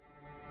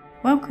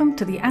Welcome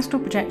to the Astral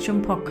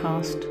Projection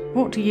Podcast,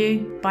 brought to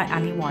you by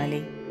Ali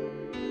Wiley.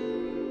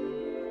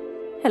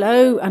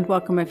 Hello and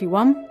welcome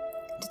everyone.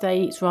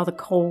 Today it's rather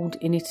cold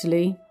in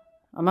Italy.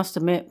 I must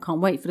admit,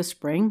 can't wait for the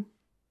spring.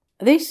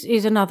 This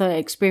is another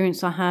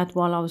experience I had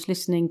while I was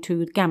listening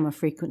to gamma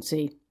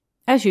frequency.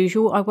 As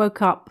usual, I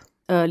woke up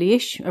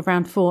early-ish,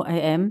 around 4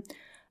 a.m,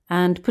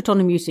 and put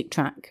on a music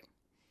track.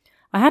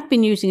 I had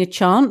been using a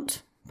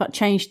chant, but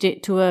changed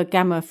it to a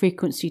gamma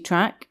frequency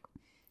track.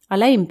 I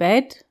lay in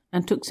bed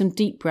and took some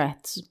deep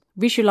breaths,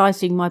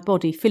 visualising my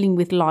body filling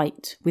with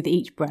light with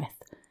each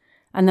breath,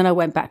 and then I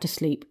went back to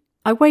sleep.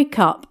 I wake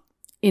up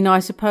in, I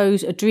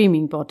suppose, a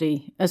dreaming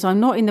body, as I'm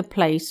not in the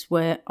place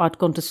where I'd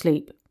gone to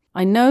sleep.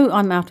 I know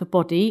I'm out of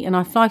body and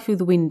I fly through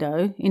the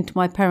window into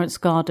my parents'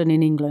 garden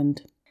in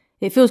England.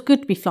 It feels good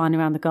to be flying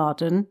around the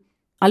garden.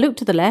 I look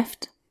to the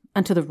left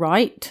and to the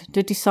right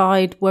to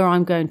decide where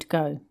I'm going to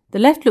go. The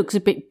left looks a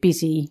bit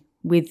busy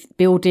with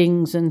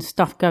buildings and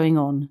stuff going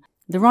on.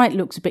 The right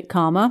looks a bit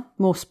calmer,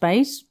 more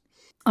space.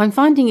 I'm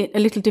finding it a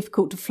little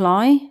difficult to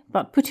fly,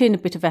 but put in a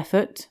bit of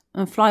effort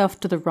and fly off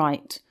to the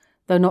right,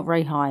 though not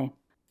very high.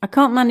 I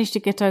can't manage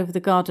to get over the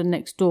garden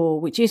next door,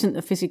 which isn't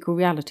a physical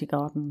reality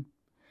garden.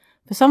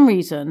 For some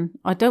reason,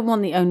 I don't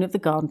want the owner of the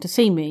garden to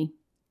see me.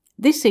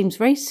 This seems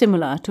very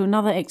similar to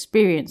another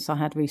experience I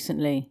had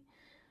recently.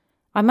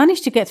 I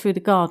managed to get through the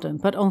garden,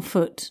 but on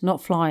foot,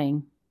 not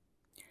flying.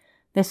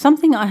 There's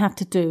something I have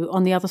to do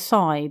on the other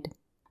side.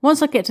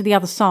 Once I get to the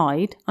other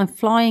side, I'm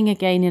flying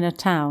again in a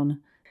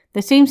town.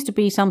 There seems to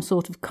be some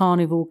sort of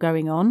carnival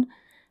going on,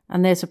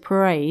 and there's a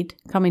parade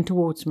coming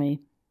towards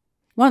me.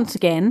 Once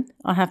again,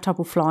 I have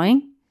trouble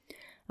flying,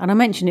 and I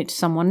mention it to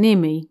someone near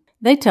me.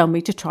 They tell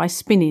me to try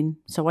spinning,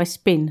 so I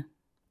spin.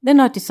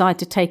 Then I decide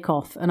to take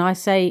off, and I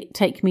say,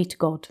 "Take me to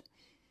God."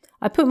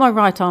 I put my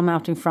right arm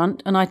out in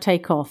front, and I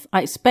take off.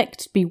 I expect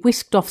to be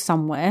whisked off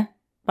somewhere,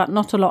 but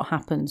not a lot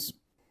happens.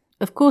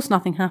 Of course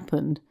nothing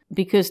happened,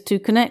 because to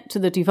connect to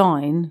the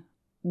divine,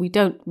 we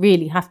don't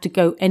really have to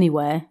go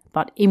anywhere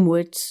but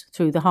inwards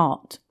through the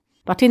heart.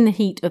 But in the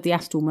heat of the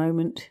astral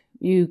moment,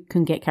 you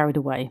can get carried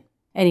away.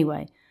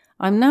 Anyway,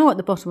 I'm now at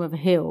the bottom of a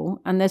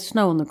hill and there's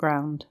snow on the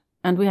ground,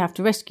 and we have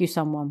to rescue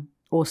someone,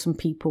 or some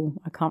people,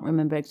 I can't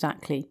remember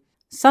exactly.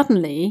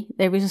 Suddenly,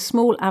 there is a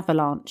small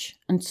avalanche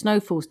and snow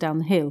falls down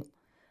the hill.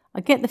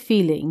 I get the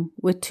feeling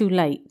we're too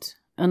late,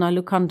 and I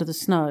look under the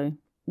snow.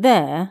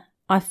 There,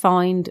 I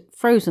find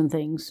frozen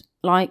things,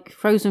 like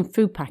frozen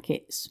food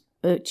packets,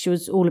 which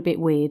was all a bit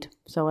weird,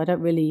 so I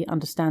don't really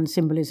understand the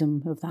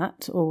symbolism of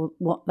that or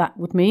what that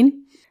would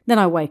mean. Then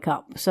I wake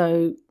up,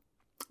 so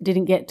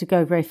didn't get to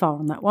go very far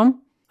on that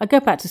one. I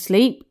go back to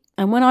sleep,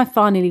 and when I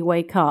finally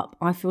wake up,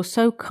 I feel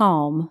so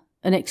calm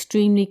and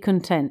extremely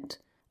content,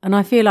 and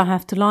I feel I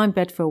have to lie in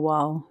bed for a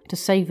while to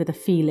savour the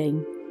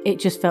feeling. It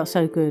just felt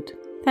so good.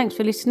 Thanks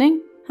for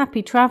listening,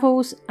 happy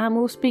travels, and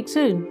we'll speak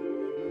soon.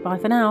 Bye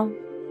for now.